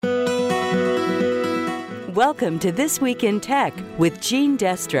Welcome to This Week in Tech with Gene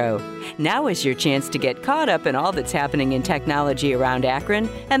Destro. Now is your chance to get caught up in all that's happening in technology around Akron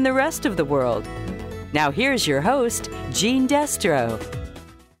and the rest of the world. Now here's your host, Gene Destro.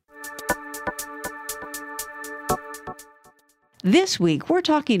 This week, we're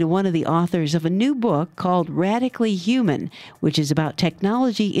talking to one of the authors of a new book called Radically Human, which is about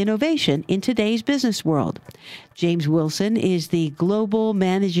technology innovation in today's business world. James Wilson is the Global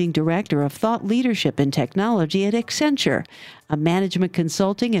Managing Director of Thought Leadership and Technology at Accenture, a management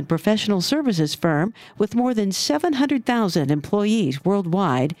consulting and professional services firm with more than 700,000 employees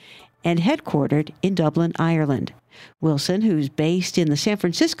worldwide and headquartered in Dublin, Ireland. Wilson, who's based in the San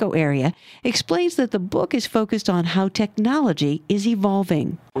Francisco area, explains that the book is focused on how technology is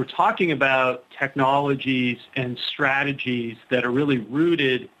evolving. We're talking about technologies and strategies that are really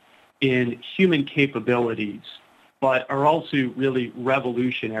rooted in human capabilities, but are also really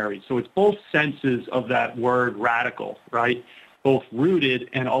revolutionary. So it's both senses of that word radical, right? Both rooted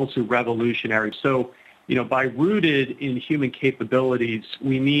and also revolutionary. So, by rooted in human capabilities,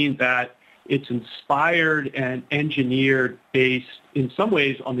 we mean that it's inspired and engineered based in some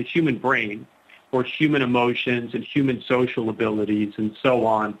ways on the human brain or human emotions and human social abilities and so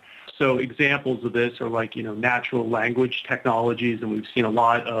on. So examples of this are like, natural language technologies, and we've seen a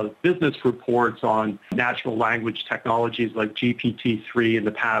lot of business reports on natural language technologies like GPT-3 in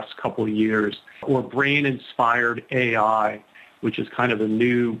the past couple of years, or brain-inspired AI, which is kind of a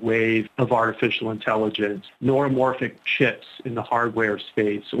new wave of artificial intelligence, neuromorphic chips in the hardware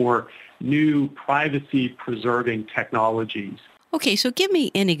space, or new privacy-preserving technologies. Okay, so give me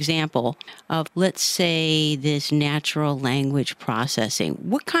an example of, let's say, this natural language processing.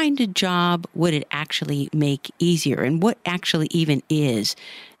 What kind of job would it actually make easier, and what actually even is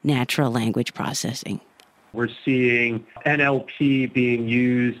natural language processing? We're seeing NLP being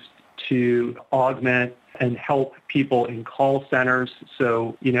used to augment and help people in call centers.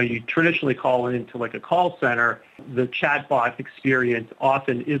 So, you traditionally call into like a call center, the chatbot experience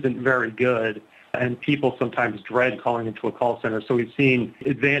often isn't very good, and people sometimes dread calling into a call center. So we've seen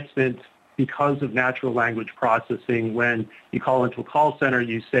advancements because of natural language processing. When you call into a call center,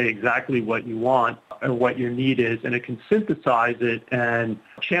 you say exactly what you want or what your need is, and it can synthesize it and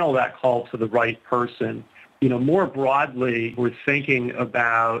channel that call to the right person. More broadly, we're thinking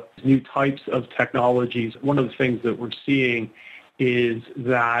about new types of technologies. One of the things that we're seeing is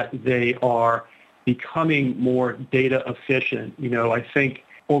that they are becoming more data efficient. I think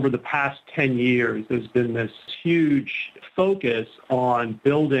over the past 10 years, there's been this huge focus on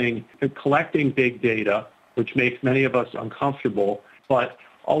building and collecting big data, which makes many of us uncomfortable, but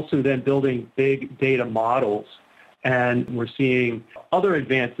also then building big data models. And we're seeing other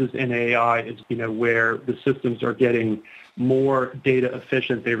advances in AI is, where the systems are getting more data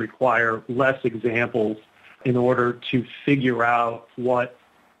efficient. They require less examples in order to figure out what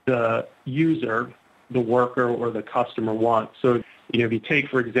the user, the worker, or the customer wants. So, if you take,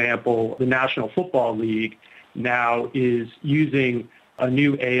 for example, the National Football League now is using a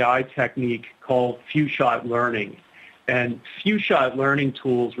new AI technique called few-shot learning. And few-shot learning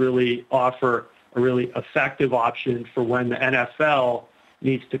tools really offer a really effective option for when the NFL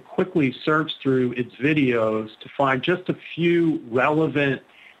needs to quickly search through its videos to find just a few relevant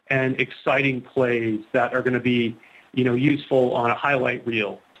and exciting plays that are going to be, useful on a highlight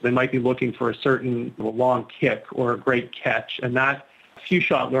reel. They might be looking for a certain long kick or a great catch, and that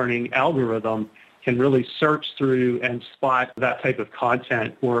few-shot learning algorithm can really search through and spot that type of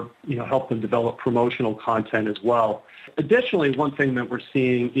content, or help them develop promotional content as well. Additionally, one thing that we're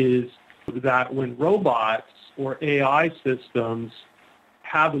seeing is that when robots or AI systems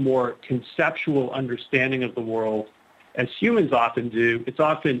have a more conceptual understanding of the world, as humans often do, it's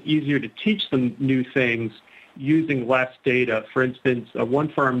often easier to teach them new things using less data. For instance, one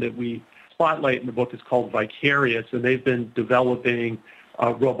firm that we spotlight in the book is called Vicarious, and they've been developing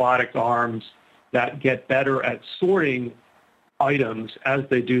robotic arms that get better at sorting items as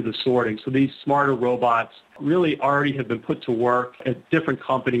they do the sorting. So these smarter robots really already have been put to work at different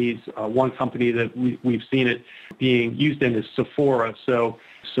companies. One company that we've seen it being used in is Sephora. So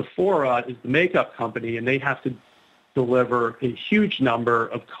Sephora is the makeup company, and they have to deliver a huge number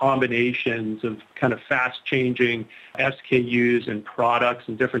of combinations of kind of fast-changing SKUs and products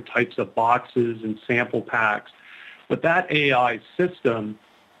and different types of boxes and sample packs. But that AI system,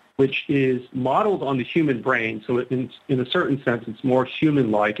 which is modeled on the human brain, so in a certain sense it's more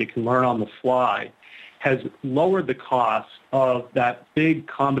human-like, it can learn on the fly, has lowered the cost of that big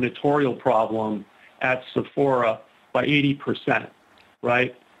combinatorial problem at Sephora by 80%,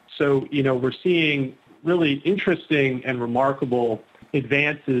 right? So, we're seeing really interesting and remarkable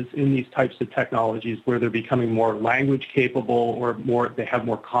advances in these types of technologies where they're becoming more language capable or they have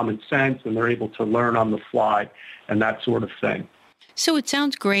more common sense and they're able to learn on the fly and that sort of thing. So it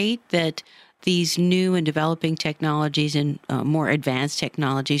sounds great that these new and developing technologies and more advanced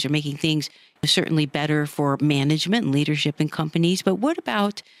technologies are making things certainly better for management and leadership in companies. But what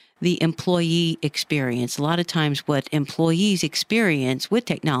about the employee experience? A lot of times what employees experience with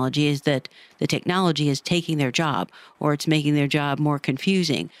technology is that the technology is taking their job or it's making their job more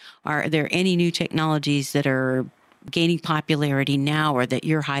confusing. Are there any new technologies that are gaining popularity now or that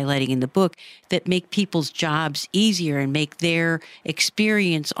you're highlighting in the book that make people's jobs easier and make their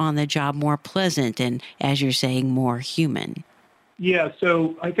experience on the job more pleasant and, as you're saying, more human? Yeah,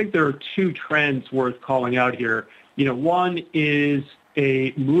 so I think there are two trends worth calling out here. One is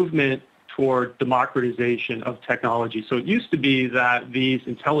a movement toward democratization of technology. So it used to be that these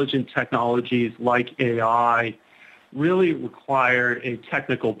intelligent technologies like AI really required a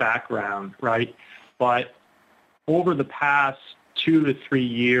technical background, right? But over the past 2 to 3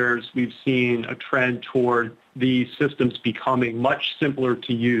 years, we've seen a trend toward these systems becoming much simpler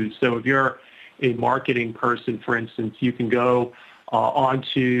to use. So if you're a marketing person, for instance, you can go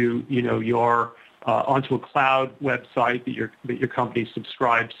onto onto a cloud website that your company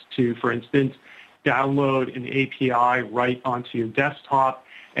subscribes to, for instance, download an API right onto your desktop,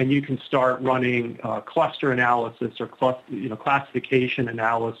 and you can start running cluster analysis or classification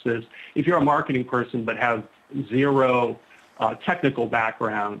analysis. If you're a marketing person but have zero technical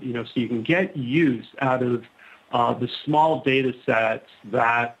background, so you can get use out of the small data sets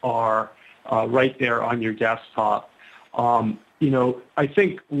that are right there on your desktop. I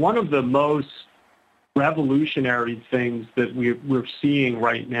think one of the most revolutionary things that we're seeing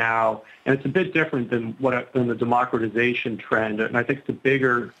right now, and it's a bit different than the democratization trend, and I think the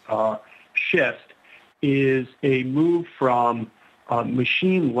bigger shift is a move from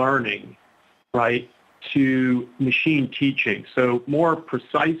machine learning, right, to machine teaching. So more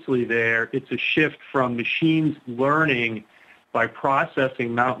precisely there, it's a shift from machines learning by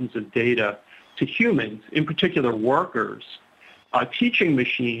processing mountains of data to humans, in particular workers, teaching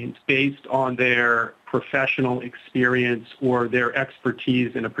machines based on their professional experience or their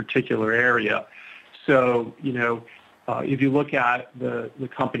expertise in a particular area. So, if you look at the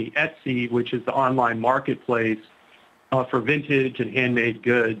company Etsy, which is the online marketplace for vintage and handmade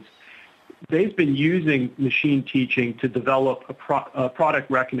goods, they've been using machine teaching to develop a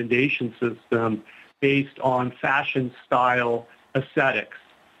product recommendation system based on fashion style aesthetics,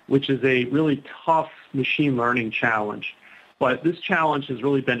 which is a really tough machine learning challenge. But this challenge has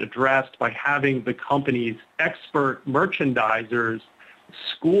really been addressed by having the company's expert merchandisers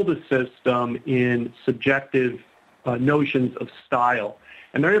school the system in subjective notions of style.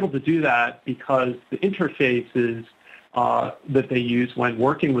 And they're able to do that because the interfaces that they use when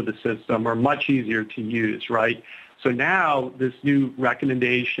working with the system are much easier to use, right? So now this new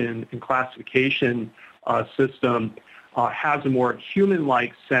recommendation and classification system has a more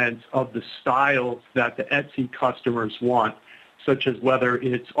human-like sense of the styles that the Etsy customers want, such as whether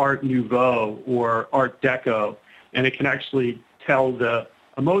it's Art Nouveau or Art Deco, and it can actually tell the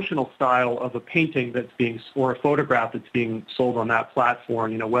emotional style of a painting or a photograph that's being sold on that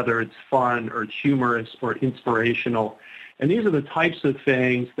platform, whether it's fun or humorous or inspirational. And these are the types of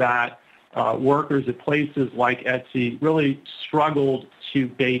things that workers at places like Etsy really struggled to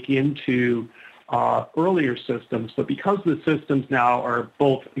bake into earlier systems. But because the systems now are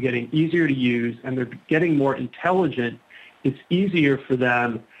both getting easier to use and they're getting more intelligent, it's easier for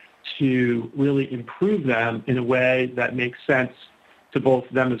them to really improve them in a way that makes sense to both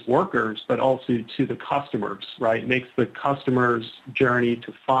them as workers, but also to the customers, right? It makes the customer's journey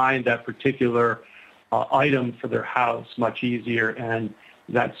to find that particular item for their house much easier, and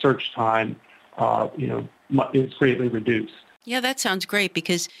that search time, is greatly reduced. Yeah, that sounds great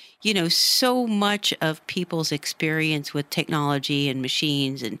because, so much of people's experience with technology and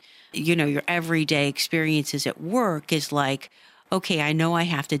machines and, your everyday experiences at work is like, okay, I know I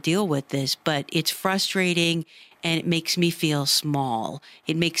have to deal with this, but it's frustrating and it makes me feel small.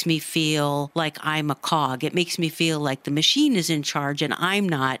 It makes me feel like I'm a cog. It makes me feel like the machine is in charge and I'm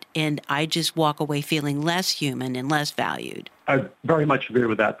not, and I just walk away feeling less human and less valued. I very much agree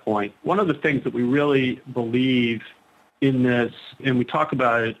with that point. One of the things that we really believe in this, and we talk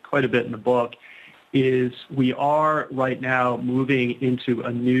about it quite a bit in the book, is we are right now moving into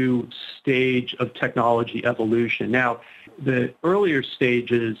a new stage of technology evolution. Now, the earlier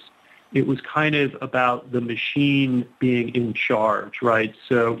stages, it was kind of about the machine being in charge, right?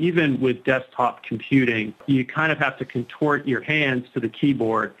 So even with desktop computing, you kind of have to contort your hands to the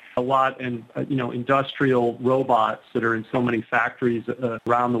keyboard a lot in, industrial robots that are in so many factories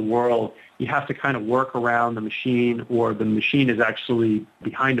around the world. You have to kind of work around the machine, or the machine is actually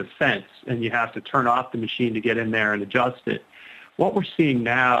behind a fence and you have to turn off the machine to get in there and adjust it. What we're seeing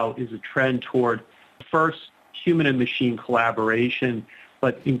now is a trend toward first human and machine collaboration,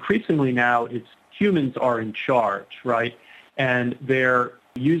 but increasingly now it's humans are in charge, right? And they're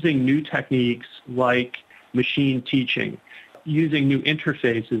using new techniques like machine teaching, using new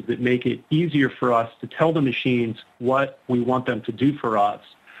interfaces that make it easier for us to tell the machines what we want them to do for us,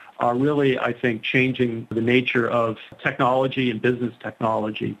 are really, I think, changing the nature of technology and business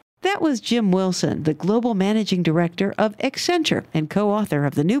technology. That was Jim Wilson, the Global Managing Director of Accenture and co-author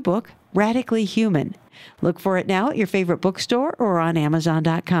of the new book, Radically Human. Look for it now at your favorite bookstore or on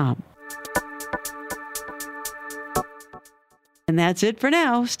Amazon.com. And that's it for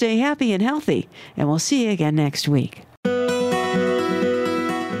now. Stay happy and healthy, and we'll see you again next week.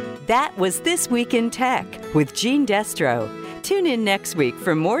 That was This Week in Tech with Gene Destro. Tune in next week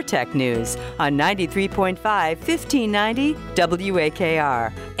for more tech news on 93.5 1590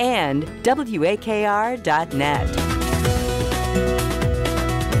 WAKR and WAKR.net.